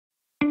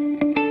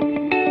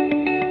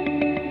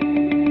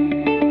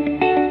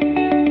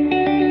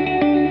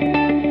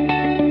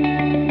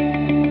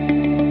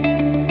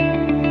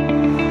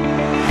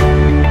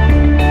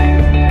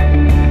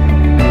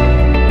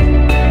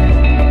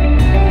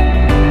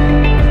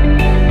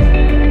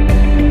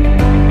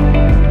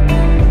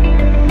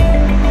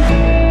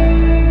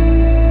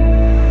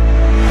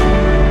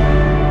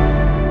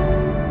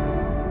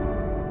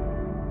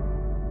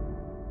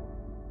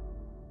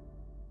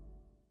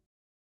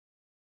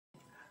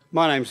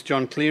My name's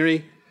John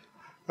Cleary.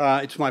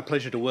 It's my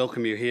pleasure to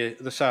welcome you here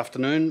this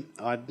afternoon.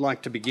 I'd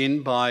like to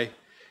begin by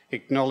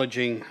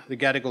acknowledging the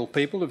Gadigal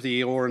people of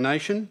the Eora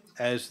Nation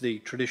as the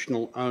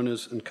traditional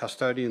owners and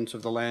custodians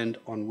of the land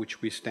on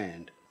which we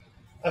stand.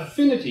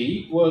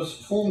 Affinity was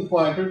formed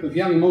by a group of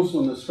young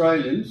Muslim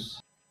Australians.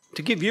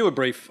 To give you a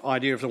brief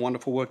idea of the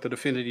wonderful work that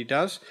Affinity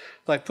does,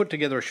 they've put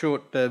together a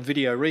short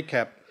video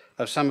recap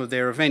of some of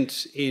their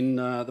events in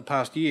the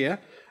past year,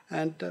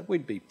 and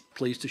we'd be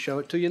pleased to show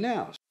it to you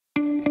now.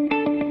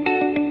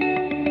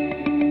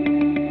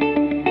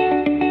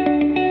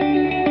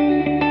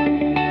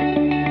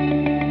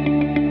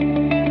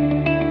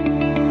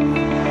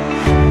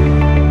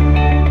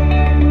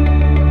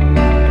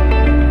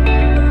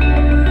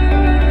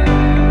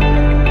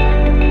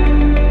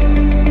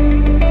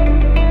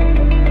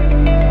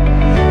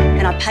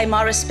 Pay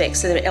my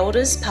respects to their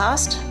elders,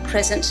 past,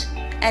 present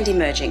and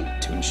emerging.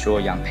 To ensure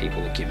young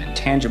people are given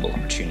tangible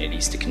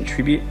opportunities to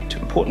contribute to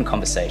important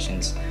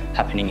conversations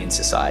happening in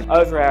society.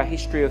 Over our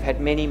history, we've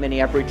had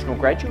many Aboriginal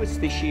graduates.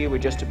 This year we're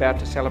just about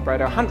to celebrate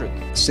our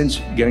 100th. Since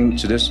getting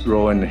to this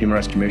role in the Human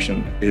Rights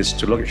Commission is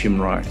to look at human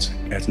rights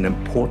as an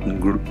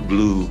important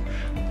glue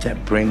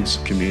that brings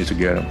communities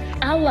together.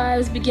 Our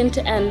lives begin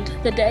to end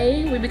the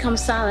day we become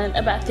silent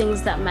about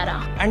things that matter.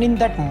 And in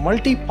that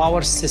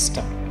multi-power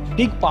system,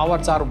 big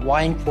powers are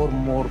vying for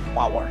more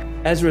power.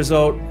 As a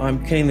result,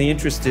 I'm keenly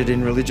interested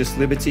in religious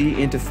liberty,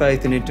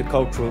 interfaith and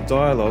intercultural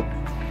dialogue,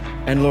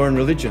 and law and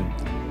religion.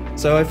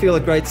 So I feel a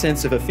great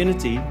sense of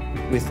affinity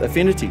with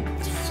Affinity.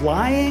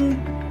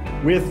 Flying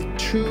with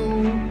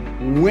two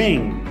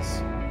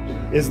wings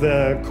is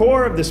the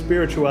core of the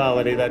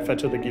spirituality that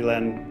Fethullah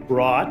Gulen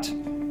brought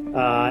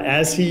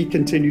as he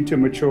continued to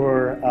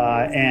mature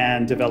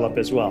and develop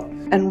as well.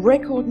 And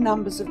record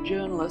numbers of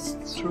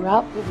journalists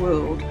throughout the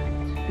world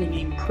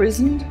being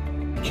imprisoned,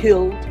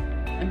 killed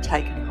and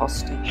taken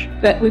hostage.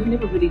 But we've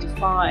never really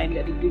defined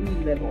at a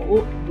uni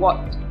level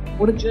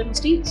what a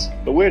journalist is.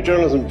 But where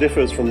journalism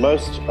differs from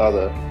most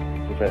other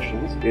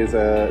professions is,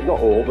 not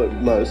all, but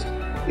most,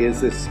 is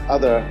this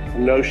other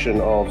notion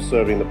of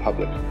serving the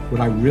public.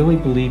 What I really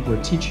believe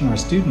we're teaching our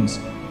students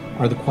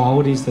are the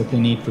qualities that they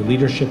need for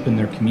leadership in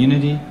their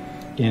community,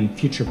 in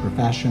future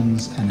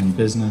professions and in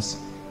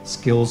business.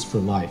 Skills for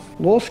life.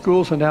 Law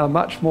schools are now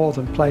much more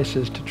than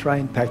places to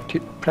train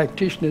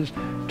practitioners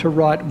to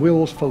write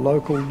wills for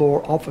local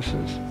law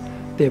officers.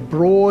 They're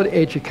broad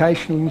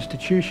educational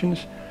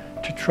institutions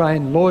to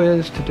train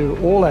lawyers to do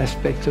all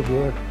aspects of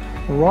work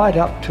right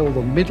up till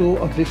the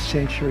middle of this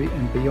century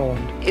and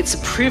beyond. It's a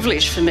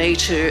privilege for me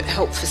to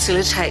help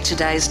facilitate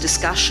today's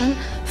discussion.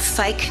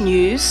 Fake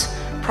news,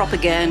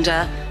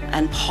 propaganda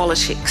and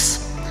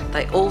politics.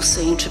 They all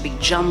seem to be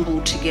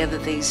jumbled together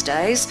these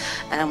days,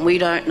 and we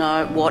don't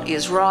know what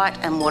is right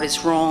and what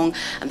is wrong.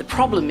 And the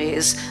problem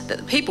is that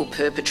the people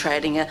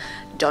perpetrating it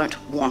don't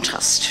want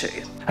us to.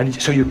 And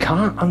so you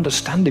can't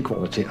understand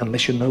equality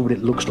unless you know what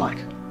it looks like.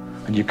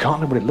 And you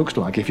can't know what it looks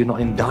like if you're not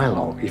in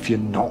dialogue, if you're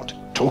not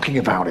talking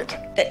about it.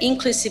 That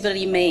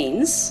inclusivity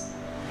means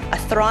a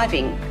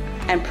thriving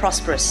and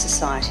prosperous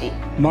society.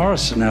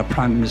 Morrison, our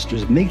Prime Minister,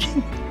 is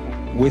meeting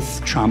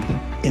with Trump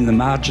in the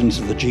margins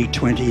of the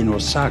G20 in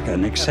Osaka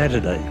next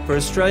Saturday. For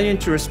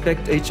Australians to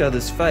respect each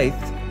other's faith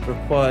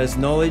requires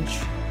knowledge,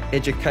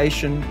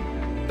 education,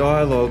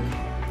 dialogue,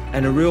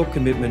 and a real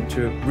commitment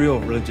to real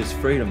religious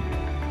freedom.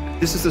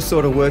 This is the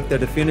sort of work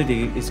that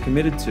Affinity is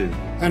committed to.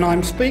 And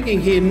I'm speaking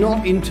here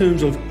not in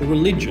terms of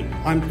religion.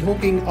 I'm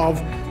talking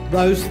of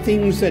those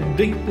things that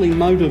deeply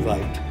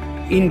motivate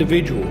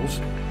individuals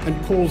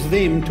and cause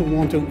them to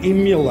want to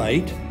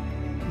emulate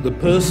the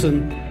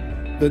person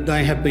that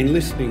they have been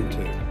listening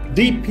to.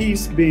 Deep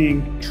peace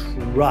being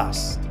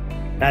trust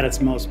at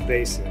its most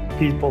basic.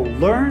 People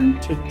learn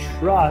to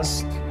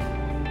trust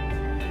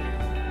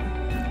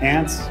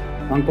aunts,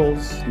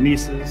 uncles,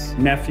 nieces,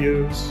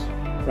 nephews,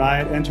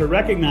 right? And to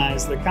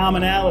recognize the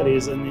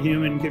commonalities in the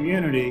human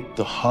community.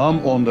 The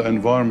harm on the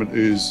environment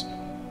is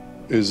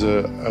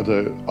at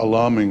an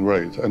alarming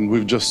rate. And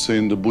we've just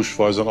seen the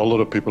bushfires, and a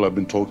lot of people have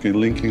been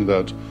linking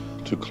that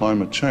to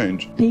climate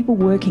change. People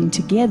working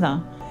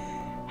together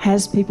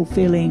has people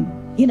feeling,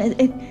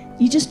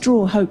 you just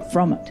draw hope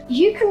from it.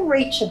 You can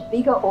reach a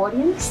bigger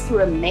audience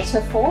through a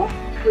metaphor,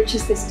 which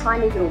is this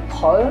tiny little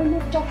poem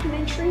of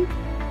documentary,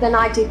 than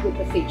I did with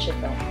the feature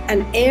film.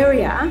 An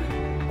area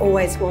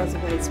always was,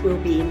 always will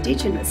be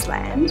Indigenous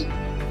land,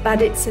 but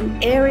it's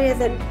an area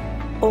that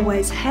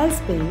always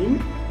has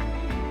been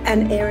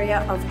an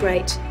area of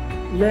great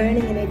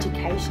learning and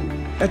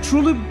education. I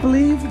truly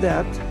believe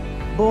that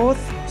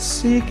both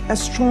seek a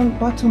strong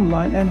bottom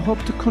line and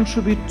hope to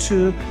contribute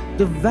to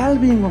the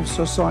well-being of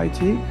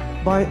society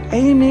by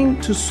aiming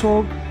to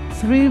solve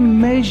three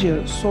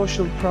major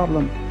social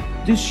problems: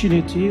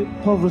 disunity,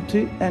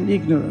 poverty, and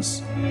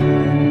ignorance.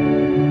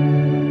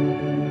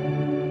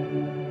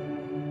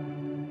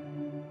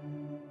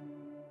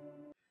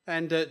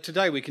 And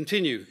today we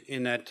continue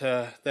in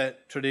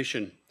that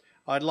tradition.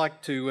 I'd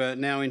like to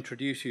now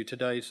introduce you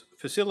today's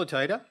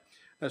facilitator,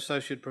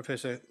 Associate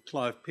Proffessor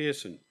Clive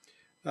Pearson.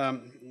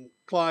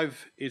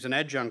 Clive is an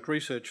adjunct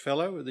research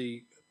fellow at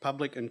the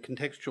Public and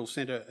Contextual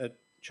Centre at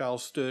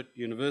Charles Sturt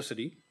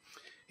University.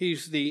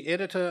 He's the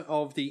editor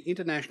of the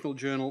International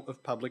Journal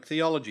of Public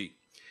Theology.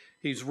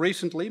 He's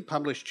recently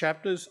published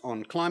chapters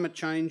on climate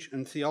change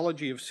and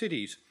theology of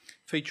cities,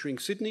 featuring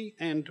Sydney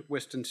and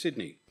Western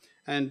Sydney,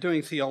 and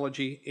doing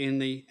theology in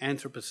the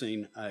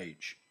Anthropocene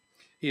age.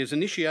 He has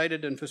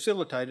initiated and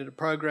facilitated a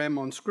program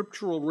on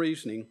scriptural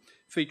reasoning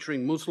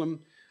featuring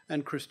Muslim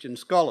and Christian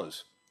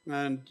scholars.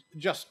 And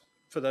just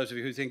for those of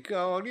you who think,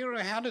 oh, you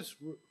know, how does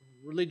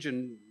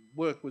religion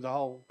work with the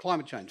whole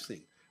climate change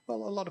thing?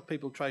 Well, a lot of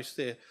people trace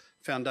their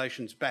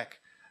foundations back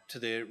to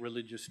their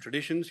religious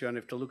traditions. You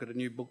only have to look at a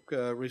new book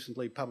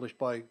recently published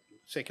by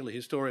secular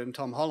historian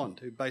Tom Holland,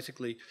 who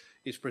basically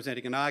is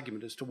presenting an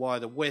argument as to why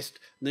the West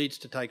needs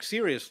to take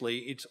seriously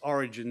its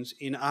origins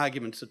in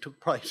arguments that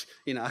took place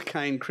in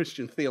arcane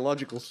Christian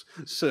theological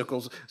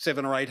circles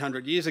 700 or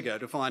 800 years ago,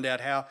 to find out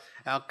how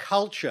our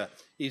culture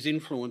is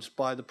influenced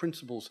by the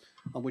principles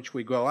on which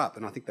we grow up.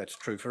 And I think that's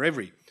true for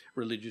every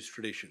religious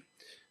tradition.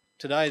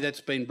 Today, that's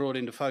been brought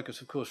into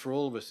focus, of course, for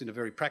all of us in a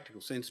very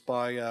practical sense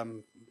by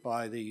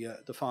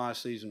the fire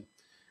season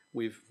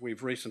we've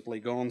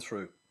recently gone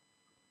through.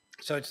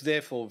 So it's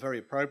therefore very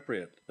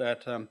appropriate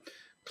that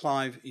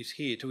Clive is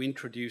here to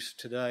introduce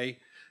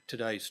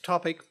today's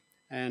topic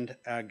and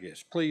our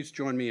guest. Please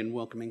join me in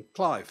welcoming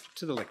Clive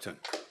to the lectern.